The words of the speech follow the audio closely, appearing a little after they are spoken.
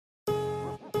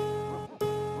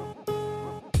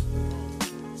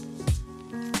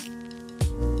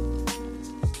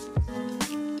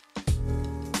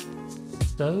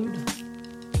bestowed?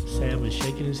 Sam is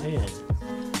shaking his head.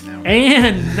 No.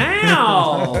 And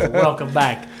now, welcome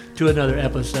back to another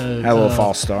episode. Had a little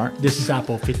false start.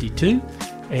 Disciple 52.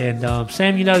 And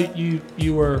Sam, you know,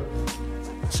 you were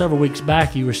several weeks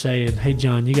back. You were saying, "Hey,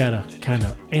 John, you got to kind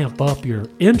of amp up your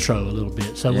intro a little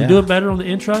bit." So we're doing better on the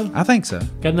intro. I think so.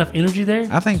 Got enough energy there?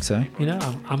 I think so. You know,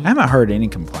 I haven't heard any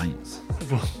complaints.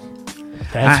 well, I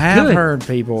that's have good. heard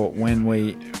people when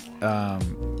we, I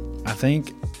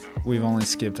think we've only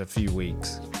skipped a few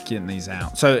weeks getting these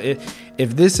out. So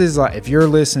if this is like, if you're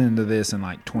listening to this in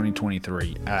like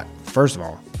 2023, first of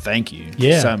all, thank you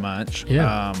so much.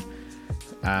 Yeah.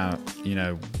 You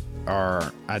know,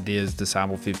 our idea is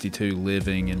Disciple 52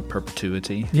 living in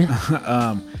perpetuity.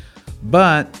 Yeah.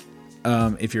 But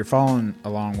if you're following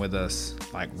along with us,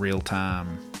 like real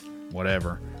time,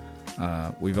 whatever,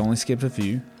 we've only skipped a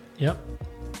few. Yep.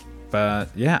 But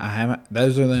yeah, I haven't.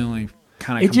 Those are the only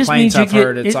kind It of just means complaints I've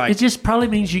heard. It's it just probably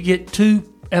means you get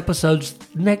 2 episodes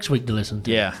next week to listen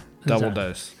to. yeah, double Exactly.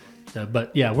 dose. So,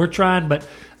 but yeah, we're trying. But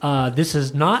this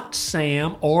is not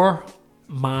Sam or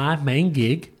my main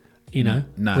gig. You know,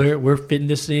 No. we're fitting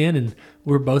this in, and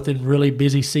we're both in really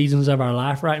busy seasons of our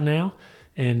life right now.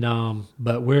 And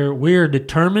but we're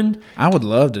determined. I would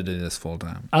love to do this full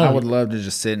time. Oh, I would love to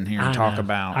just sit in here and I talk know.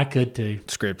 about I could too.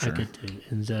 scripture. I could too.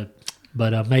 And so,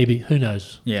 but maybe, who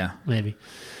knows? Yeah. Maybe.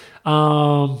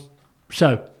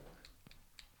 So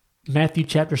Matthew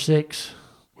chapter 6.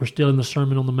 We're still in the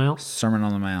Sermon on the Mount, Sermon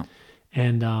on the Mount.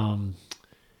 and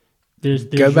there's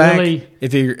Go back really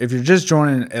if you're just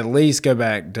joining. At least go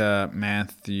back to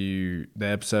Matthew, the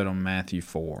episode on Matthew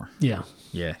 4. yeah.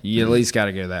 Yeah, you at least got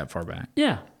to go that far back.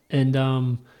 Yeah, and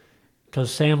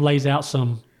because Sam lays out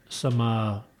some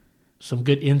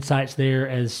good insights there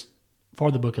as for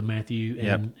the book of Matthew,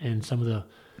 and some of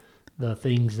the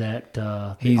things that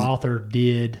the author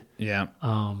did, Yeah.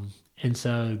 and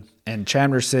so And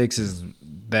chapter 6 is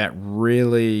that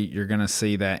really you're going to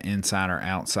see that insider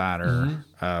outsider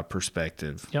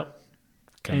perspective. yep.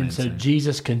 come And so into.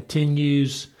 Jesus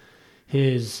continues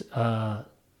his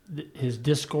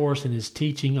discourse and his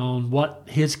teaching on what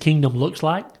his kingdom looks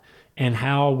like and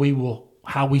how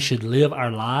we should live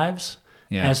our lives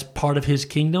as part of his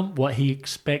kingdom, what he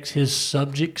expects his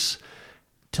subjects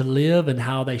to live and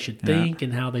how they should think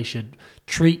and how they should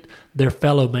treat their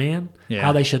fellow man,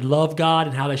 how they should love God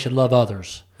and how they should love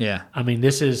others. Yeah. I mean,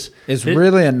 it's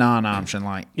really a non-option.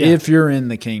 Like, if you're in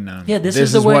the kingdom, this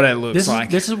is what it looks like.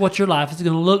 This is what your life is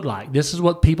going to look like. This is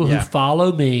what people who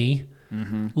follow me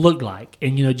look like.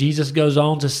 And, you know, Jesus goes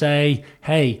on to say,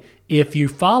 hey, if you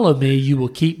follow me, you will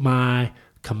keep my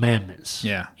commandments.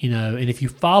 Yeah. You know, and if you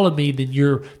follow me,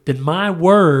 then my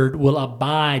word will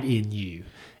abide in you.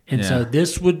 And so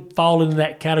this would fall into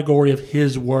that category of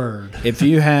his word. If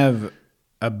you have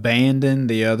abandoned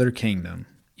the other kingdom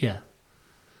Yeah.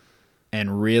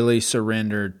 and really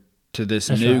surrendered to this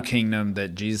That's new right. kingdom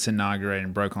that Jesus inaugurated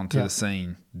and broke onto the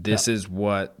scene, this is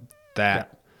what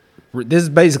this is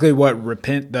basically what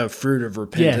the fruit of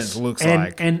repentance looks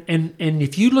like. And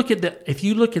if you look at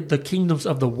the kingdoms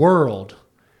of the world,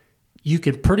 you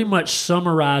can pretty much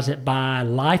summarize it by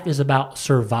life is about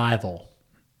survival.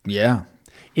 Yeah.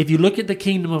 If you look at the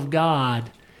kingdom of God,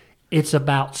 it's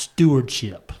about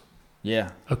stewardship. Yeah.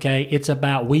 Okay? It's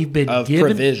about we've been Of given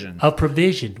provision. Of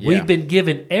provision. Yeah. We've been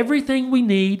given everything we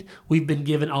need. We've been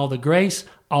given all the grace,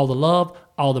 all the love,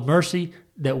 all the mercy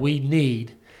that we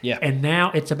need. Yeah. And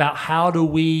now it's about how do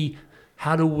we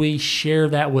share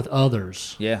that with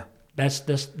others? Yeah. That's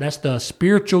the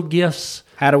spiritual gifts.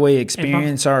 How do we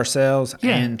experience ourselves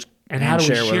and how do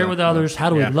we share with others? How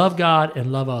do we Yeah. love God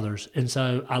and love others? And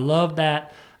so I love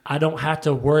that I don't have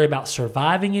to worry about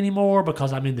surviving anymore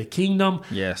because I'm in the kingdom.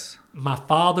 Yes. My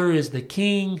Father is the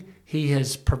King. He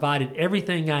has provided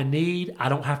everything I need. I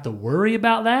don't have to worry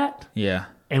about that. Yeah.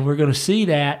 And we're going to see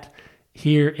that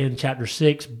here in chapter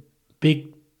 6.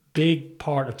 Big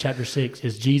part of chapter 6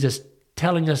 is Jesus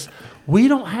telling us we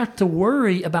don't have to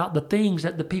worry about the things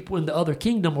that the people in the other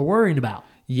kingdom are worrying about.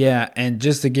 Yeah, and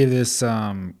just to give this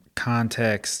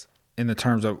context in the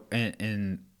terms of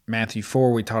in Matthew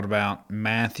 4, we talked about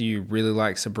Matthew really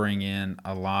likes to bring in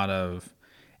a lot of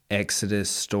Exodus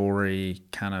story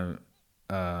kind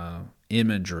of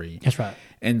imagery. That's right.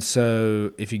 And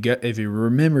so if you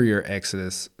remember your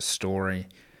Exodus story,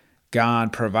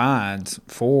 God provides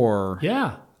for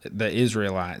the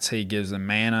Israelites. He gives them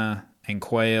manna and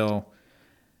quail,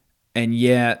 and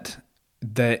yet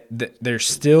there's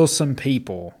still some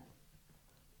people,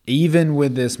 even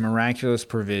with this miraculous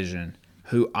provision,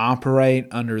 who operate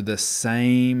under the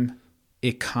same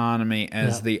economy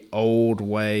as the old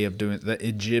way of doing the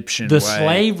Egyptian way. The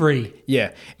slavery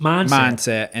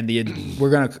mindset and the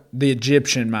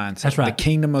Egyptian mindset. That's right. The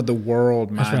kingdom of the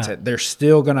world mindset. Right. They're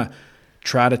still going to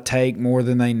try to take more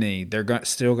than they need. They're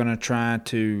still going to try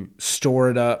to store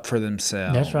it up for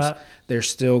themselves. That's right. They're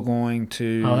still going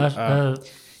to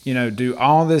do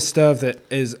all this stuff that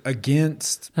is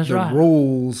against the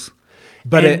rules.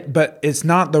 But it's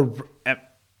not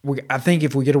I think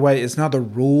if we get away, it's not the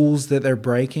rules that they're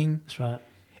breaking. That's right.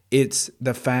 It's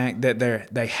the fact that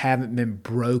they haven't been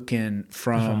broken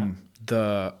from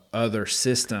the other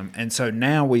system. And so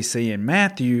now we see in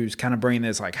Matthew's kind of bringing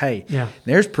this like, hey,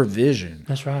 there's provision.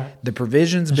 That's right. The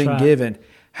provision's been given.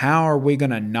 How are we going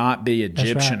to not be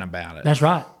Egyptian about it? That's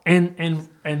right.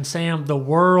 And Sam, the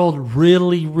world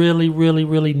really, really, really,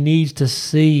 really needs to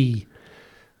see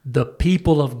the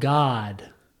people of God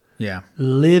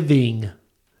living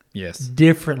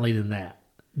differently than that.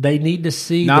 They need to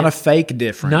see not a fake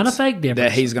difference. Not a fake difference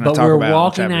that he's going to talk about in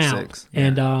walking chapter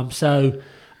out. 6.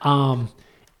 And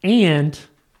and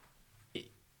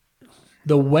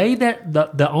the way that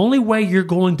the only way you're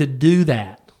going to do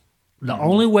that, the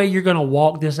only way you're going to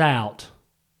walk this out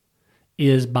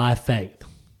is by faith.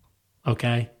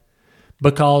 Okay?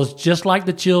 Because just like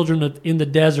the children of Israel in the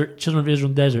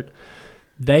desert,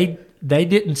 they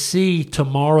didn't see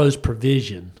tomorrow's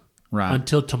provision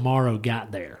until tomorrow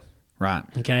got there. Right.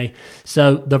 Okay.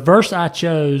 So the verse I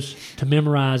chose to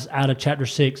memorize out of chapter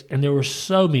 6, and there were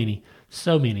so many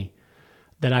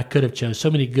that I could have chose,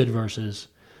 so many good verses,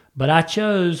 but I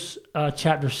chose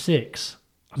verse 6,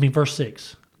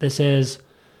 that says,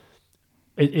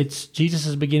 it's Jesus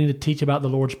is beginning to teach about the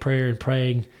Lord's Prayer and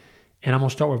praying, and I'm going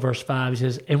to start with verse 5. He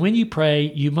says, "And when you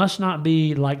pray, you must not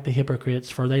be like the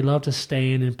hypocrites, for they love to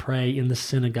stand and pray in the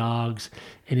synagogues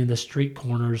and in the street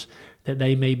corners, that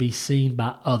they may be seen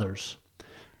by others.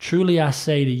 Truly I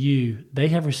say to you, they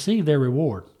have received their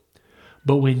reward.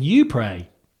 But when you pray,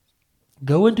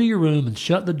 go into your room and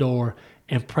shut the door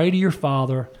and pray to your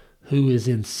Father who is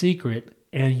in secret,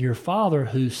 and your Father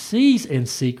who sees in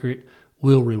secret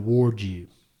will reward you."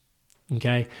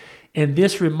 Okay? And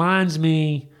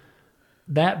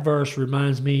that verse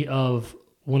reminds me of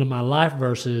one of my life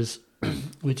verses,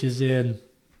 which is in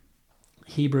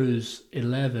Hebrews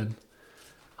 11,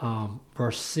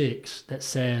 verse 6, that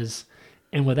says,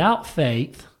 "And without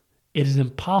faith, it is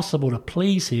impossible to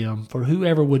please him, for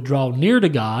whoever would draw near to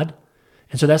God,"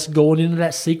 and so that's going into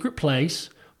that secret place,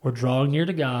 we're drawing near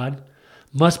to God,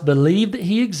 "must believe that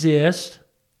he exists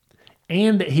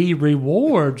and that he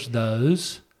rewards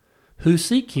those who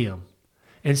seek him."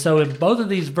 And so in both of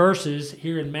these verses,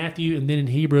 here in Matthew and then in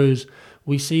Hebrews,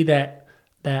 we see that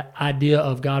idea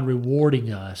of God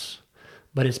rewarding us.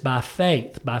 But it's by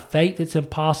faith. By faith, it's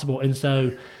impossible. And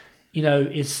so,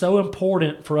 it's so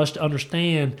important for us to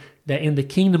understand that in the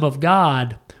kingdom of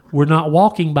God, we're not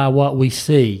walking by what we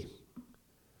see.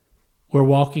 We're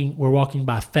walking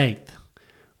by faith.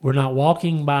 We're not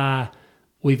walking by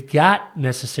we've got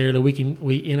necessarily.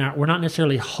 We're not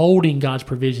necessarily holding God's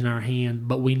provision in our hand,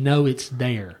 but we know it's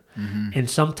there. Mm-hmm. And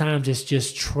sometimes it's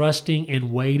just trusting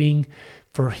and waiting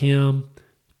for Him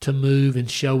to move and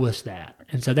show us that.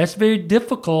 And so that's very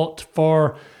difficult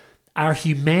for our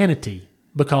humanity,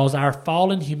 because our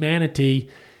fallen humanity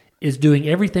is doing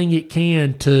everything it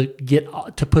can to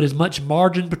put as much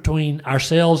margin between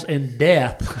ourselves and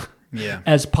death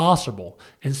as possible.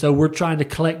 And so we're trying to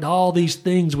collect all these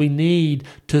things we need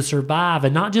to survive,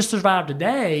 and not just survive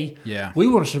today. Yeah. We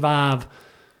want to survive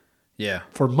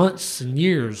for months and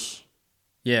years.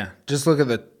 Yeah. Just look at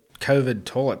the COVID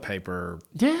toilet paper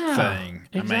thing.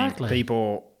 Exactly. I mean,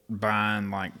 people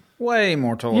buying like way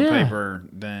more toilet paper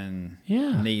than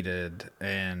needed.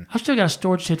 And I still got a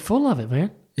storage shed full of it,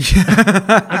 man.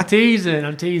 I'm teasing.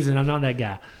 I'm not that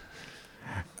guy.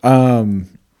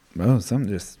 Something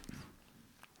just...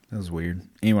 That was weird.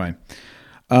 Anyway,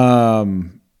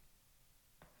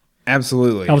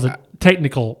 absolutely. That was a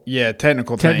technical.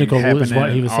 Technical was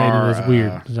what he was saying. It was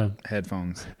weird. So.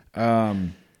 Headphones.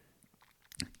 And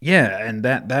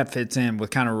that fits in with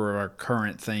kind of our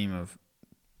current theme of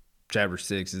chapter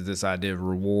 6 is this idea of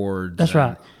rewards. That's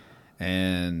right.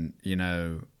 And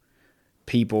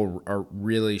people are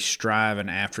really striving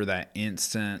after that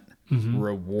instant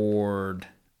reward,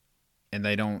 and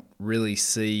they don't really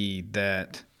see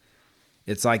that.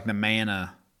 It's like the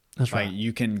manna. That's right.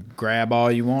 You can grab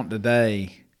all you want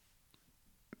today.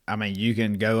 I mean, you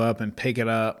can go up and pick it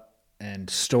up and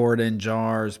store it in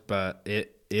jars, but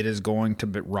it is going to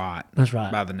rot. That's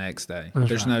right. By the next day.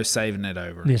 There's no saving it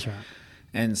over. That's right.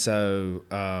 And so,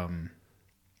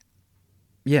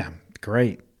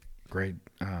 great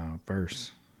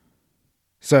verse.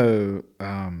 So,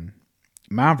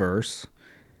 my verse,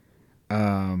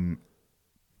 man,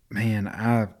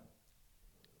 I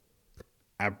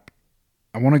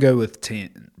want to go with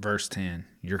 10, verse 10.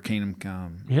 Your kingdom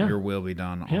come, your will be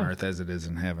done on earth as it is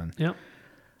in heaven. Yep.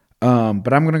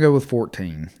 But I'm going to go with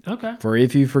 14. Okay. For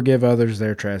if you forgive others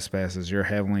their trespasses, your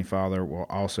heavenly Father will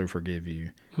also forgive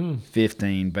you.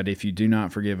 15. But if you do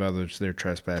not forgive others their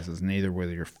trespasses, neither will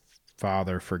your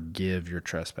Father forgive your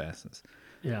trespasses.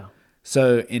 Yeah.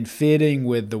 So in fitting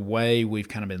with the way we've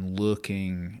kind of been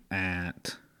looking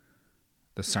at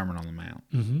the Sermon on the Mount,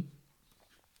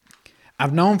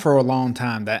 I've known for a long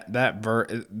time that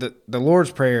the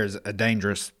Lord's Prayer is a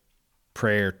dangerous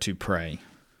prayer to pray.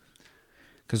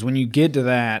 Because when you get to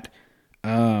that,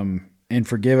 and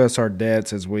forgive us our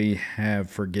debts as we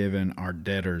have forgiven our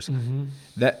debtors,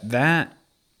 that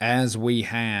as we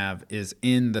have is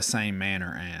in the same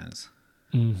manner as.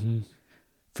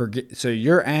 So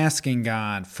you're asking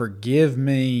God, forgive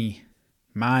me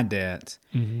my debts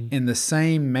in the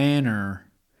same manner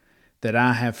that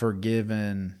I have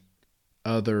forgiven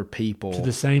other people. To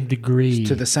the same degree.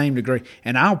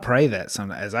 And I'll pray that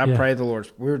sometimes. As I pray the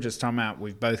Lord's, we were just talking about,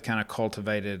 we've both kind of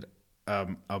cultivated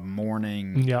a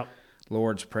morning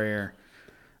Lord's Prayer,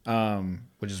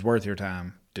 which is worth your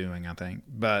time doing, I think.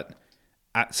 But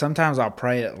sometimes I'll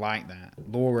pray it like that.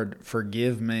 Lord,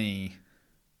 forgive me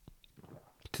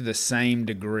to the same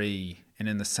degree and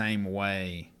in the same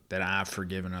way that I've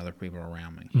forgiven other people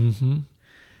around me.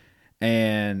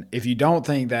 And if you don't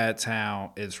think that's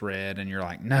how it's read and you're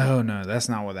like, no, that's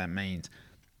not what that means,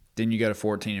 then you go to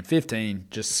 14 and 15,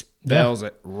 just spells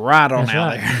it right on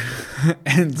out there.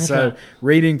 And so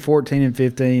reading 14 and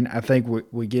 15, I think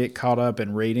we get caught up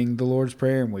in reading the Lord's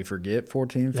Prayer and we forget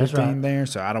 14 and 15 there.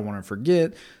 So I don't want to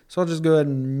forget. So I'll just go ahead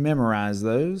and memorize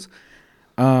those.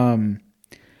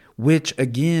 Which,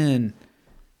 again,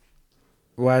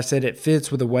 well, I said it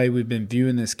fits with the way we've been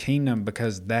viewing this kingdom,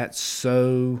 because that's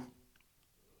so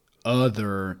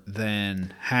other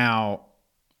than how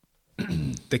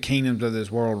the kingdoms of this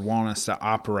world want us to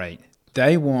operate.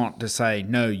 They want to say,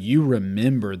 no, you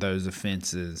remember those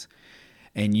offenses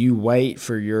and you wait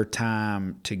for your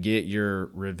time to get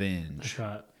your revenge. That's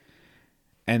right.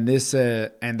 And this,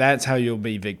 and that's how you'll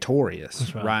be victorious,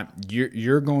 that's right?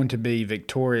 You're going to be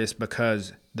victorious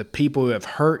because the people who have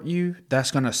hurt you, that's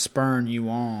going to spurn you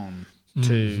on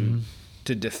to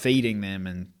defeating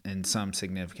them in some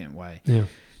significant way. Yeah.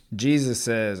 Jesus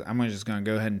says, I'm just going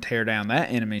to go ahead and tear down that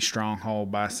enemy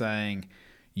stronghold by saying,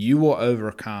 you will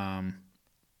overcome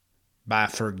by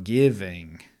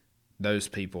forgiving those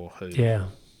people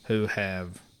who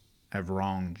have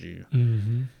wronged you.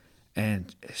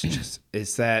 And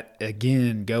it's that,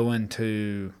 again, going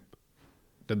to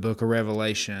the book of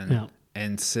Revelation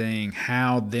and seeing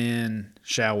how then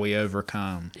shall we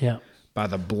overcome by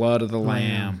the blood of the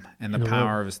Lamb and the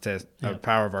power of his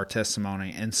power of our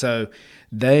testimony. And so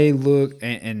they look,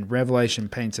 and Revelation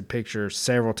paints a picture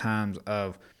several times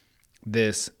of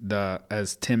this,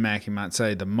 as Tim Mackey might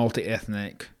say, the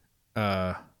multi-ethnic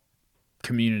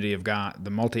community of God,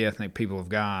 the multi-ethnic people of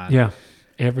God. Yeah.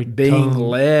 Every being tongue,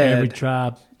 led, every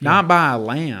tribe, not by a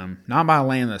lamb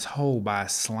that's whole, by a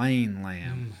slain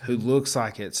lamb who looks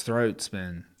like its throat's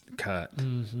been cut.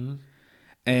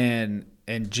 And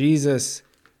Jesus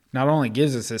not only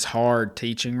gives us this hard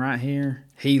teaching right here,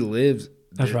 he lives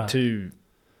to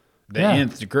the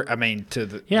nth degree. I mean, to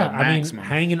the maximum.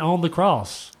 Hanging on the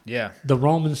cross. Yeah, the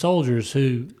Roman soldiers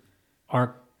who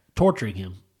are torturing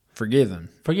him. Forgive them.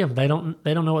 They don't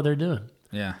know what they're doing.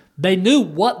 Yeah. They knew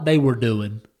what they were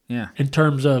doing in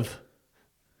terms of,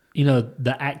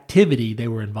 the activity they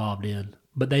were involved in,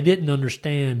 but they didn't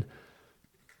understand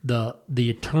the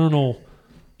eternal,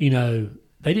 they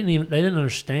didn't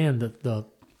understand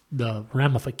the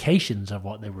ramifications of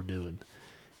what they were doing.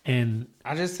 And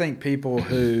I just think people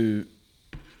who,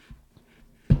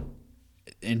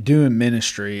 in doing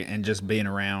ministry and just being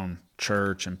around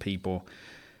church and people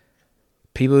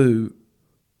who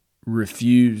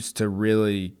refuse to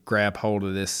really grab hold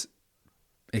of this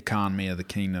economy of the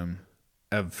kingdom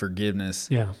of forgiveness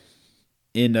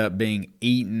end up being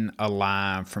eaten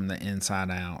alive from the inside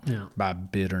out by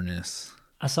bitterness.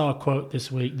 I saw a quote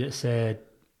this week that said,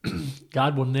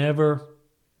 God will never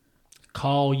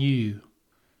call you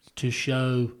to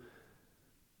show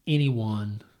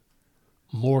anyone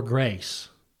more grace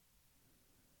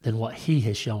than what he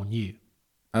has shown you.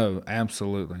 Oh,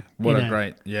 absolutely. What a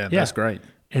great, that's great.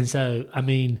 And so, I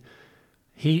mean,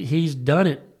 he's done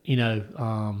it, in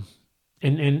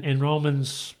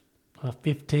Romans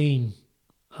 15,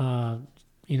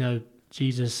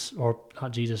 Jesus, or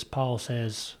not Jesus, Paul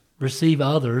says, receive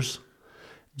others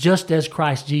just as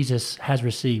Christ Jesus has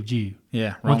received you.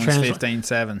 Yeah, Romans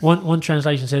 15:7. One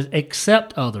translation says,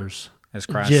 accept others as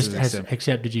Christ has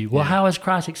accepted you. Well, how has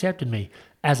Christ accepted me?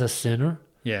 As a sinner.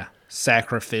 Yeah,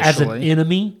 sacrificially. As an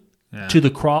enemy to the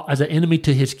cross, as an enemy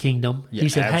to his kingdom. Yeah, he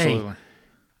said, absolutely. Hey,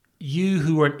 you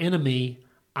who are an enemy,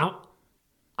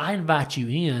 I invite you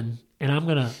in, and I'm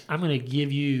gonna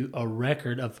give you a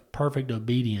record of perfect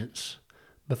obedience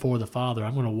before the Father.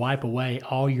 I'm going to wipe away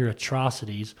all your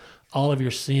atrocities, all of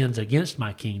your sins against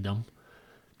my kingdom.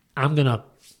 I'm going to,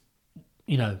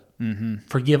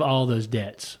 forgive all those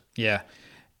debts. Yeah.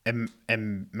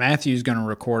 And Matthew's going to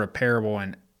record a parable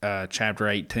in chapter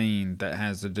 18 that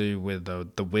has to do with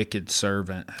the wicked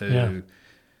servant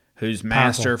whose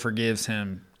master forgives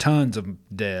him tons of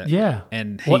debt. Yeah.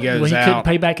 And he goes out. He couldn't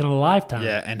pay back in a lifetime.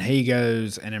 Yeah. And he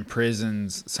goes and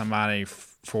imprisons somebody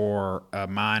for a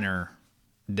minor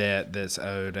debt that's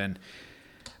owed. And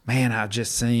man, I've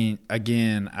just seen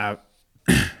again,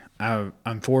 I've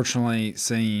unfortunately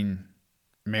seen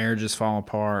marriages fall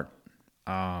apart,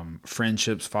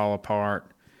 friendships fall apart,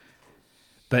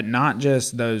 but not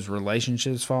just those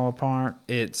relationships fall apart.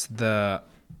 It's the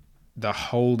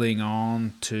holding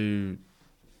on to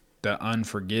the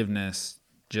unforgiveness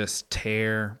just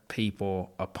tear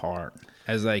people apart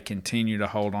as they continue to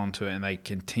hold on to it, and they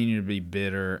continue to be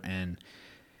bitter, and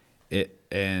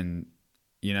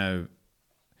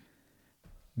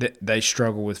they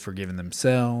struggle with forgiving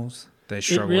themselves. They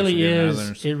struggle with forgiving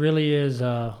others. It really is.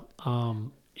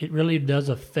 It really does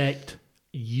affect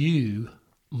you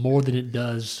more than it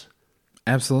does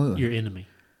absolutely your enemy.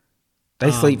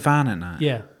 They sleep fine at night.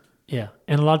 Yeah, yeah.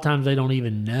 And a lot of times they don't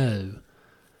even know.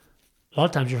 A lot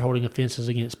of times you're holding offenses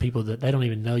against people that they don't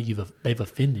even know they've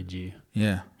offended you.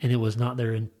 Yeah. And it was not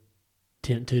their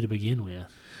intent to begin with.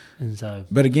 And so,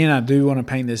 but again, I do want to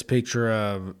paint this picture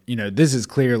of, this is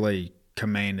clearly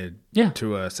commanded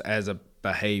to us as a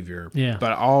behavior,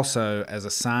 but also as a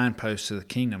signpost to the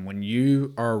kingdom. When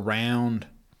you are around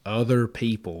other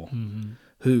people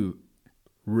who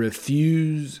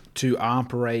refuse to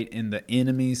operate in the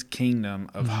enemy's kingdom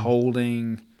of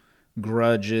holding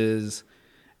grudges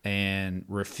and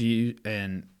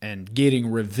and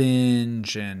getting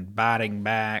revenge and biting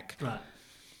back, right.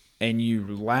 and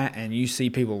you see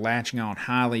people latching on,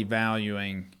 highly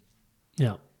valuing,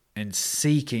 and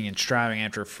seeking and striving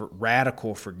after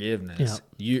radical forgiveness.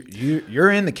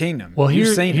 You're in the kingdom. Well,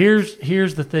 here's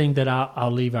the thing that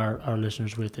I'll leave our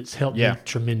listeners with. It's helped me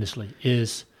tremendously.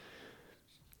 Is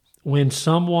when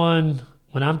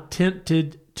I'm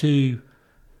tempted to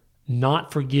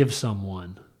not forgive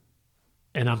someone,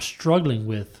 and I'm struggling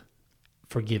with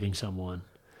forgiving someone,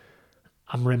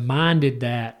 I'm reminded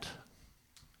that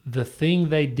the thing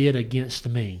they did against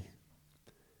me,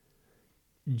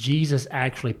 Jesus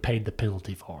actually paid the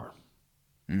penalty for.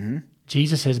 Mm-hmm.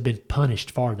 Jesus has been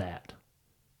punished for that.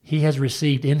 He has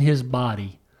received in his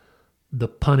body the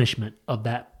punishment of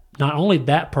that, not only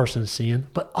that person's sin,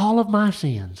 but all of my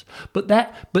sins.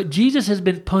 But Jesus has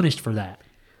been punished for that.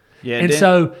 Yeah, and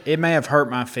so it may have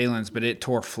hurt my feelings, but it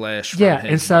tore flesh from his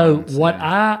and so bones. what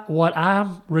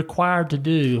I'm required to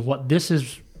do, what this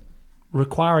is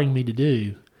requiring me to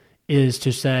do, is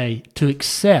to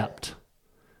accept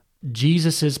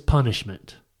Jesus'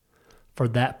 punishment for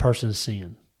that person's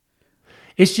sin.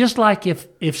 It's just like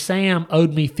if Sam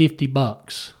owed me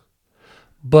 $50,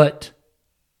 but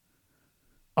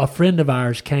a friend of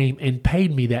ours came and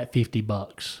paid me that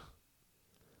 $50,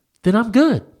 then I'm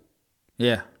good.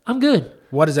 Yeah. I'm good.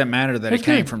 What does it matter that it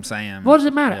came from Sam? What does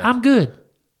it matter? Yeah. I'm good.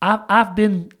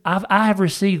 I have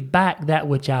received back that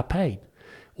which I paid.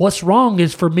 What's wrong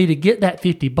is for me to get that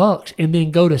 $50 and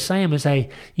then go to Sam and say,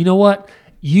 you know what?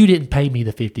 You didn't pay me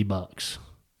the $50.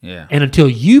 Yeah. And until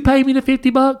you pay me the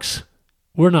 $50,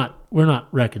 we're not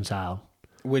reconciled.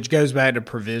 Which goes back to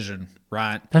provision,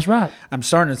 right? That's right. I'm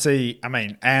starting to see,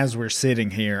 as we're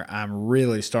sitting here, I'm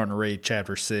really starting to read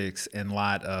chapter 6 in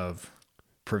light of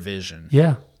provision.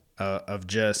 Yeah. Of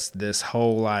just this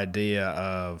whole idea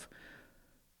of,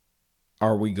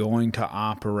 are we going to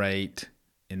operate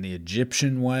in the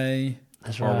Egyptian way?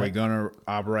 That's right. Or are we going to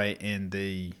operate in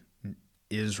the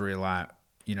Israelite,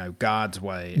 God's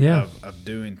way of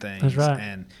doing things? That's right.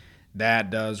 And that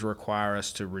does require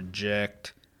us to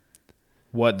reject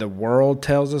what the world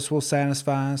tells us will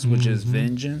satisfy us, which is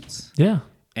vengeance. Yeah.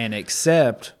 And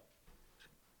accept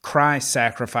Christ's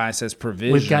sacrifice as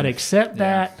provision. We've got to accept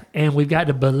that, and we've got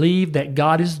to believe that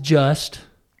God is just.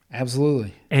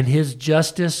 Absolutely. And his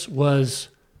justice was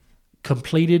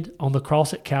completed on the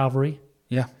cross at Calvary.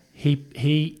 Yeah.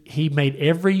 He made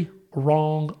every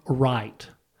wrong right.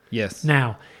 Yes.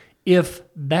 Now, if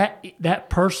that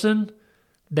person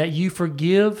that you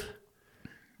forgive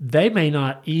they may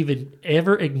not even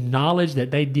ever acknowledge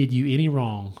that they did you any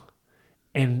wrong.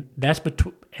 And that's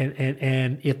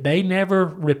and if they never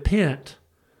repent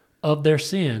of their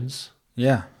sins,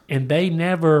 and they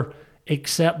never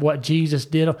accept what Jesus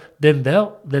did, then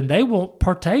they won't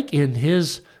partake in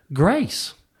His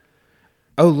grace.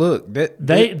 Oh, look,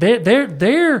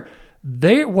 they're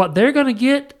what they're going to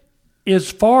get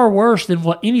is far worse than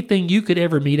what anything you could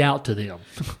ever mete out to them.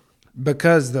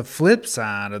 Because the flip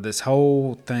side of this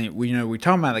whole thing, we're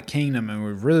talking about the kingdom, and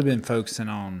we've really been focusing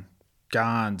on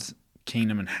God's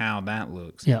kingdom and how that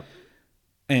looks. Yep.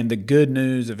 And the good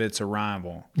news of its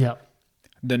arrival. Yep.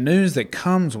 The news that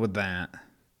comes with that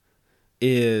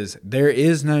is there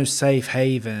is no safe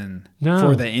haven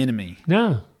for the enemy.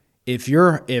 No. If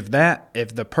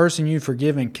the person you've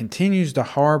forgiven continues to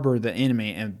harbor the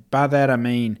enemy, and by that I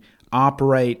mean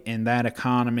operate in that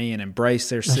economy and embrace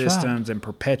their systems and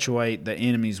perpetuate the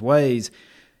enemy's ways,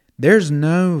 there's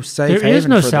no safe haven for them. There is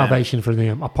no salvation for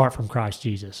them apart from Christ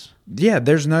Jesus. Yeah,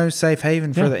 there's no safe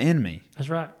haven for the enemy. That's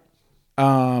right.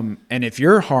 And if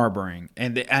you're harboring,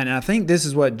 and I think this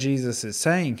is what Jesus is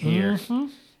saying here,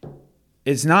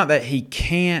 it's not that He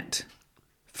can't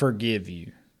forgive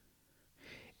you.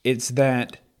 It's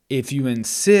that if you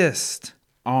insist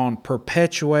on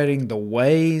perpetuating the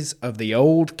ways of the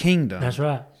old kingdom, that's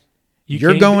right.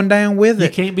 You're going down with it.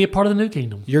 You can't be a part of the new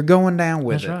kingdom. You're going down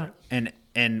with it. That's right.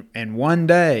 And one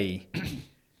day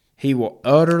He will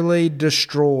utterly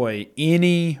destroy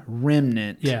any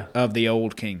remnant of the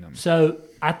old kingdom. So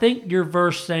I think your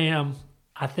verse, Sam,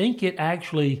 I think it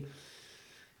actually,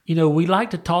 we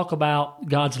like to talk about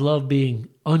God's love being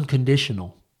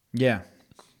unconditional. Yeah.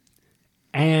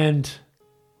 And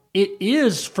it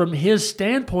is from His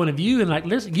standpoint of view. And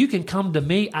listen, you can come to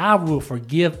me, I will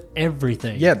forgive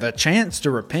everything. Yeah, the chance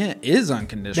to repent is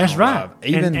unconditional. That's right. Love.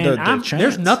 Even the chance.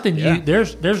 There's nothing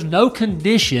there's no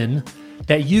condition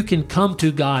that you can come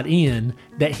to God in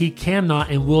that He cannot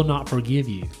and will not forgive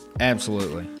you.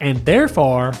 Absolutely. And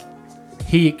therefore,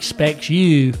 He expects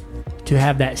you to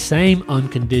have that same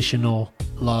unconditional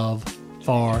love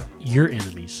for your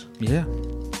enemies. Yeah.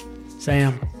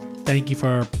 Sam, thank you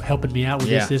for helping me out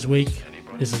with this week.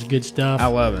 This is good stuff. I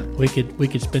love it. We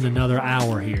could spend another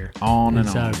hour here. On and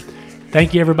on.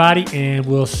 Thank you, everybody, and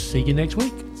we'll see you next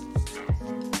week.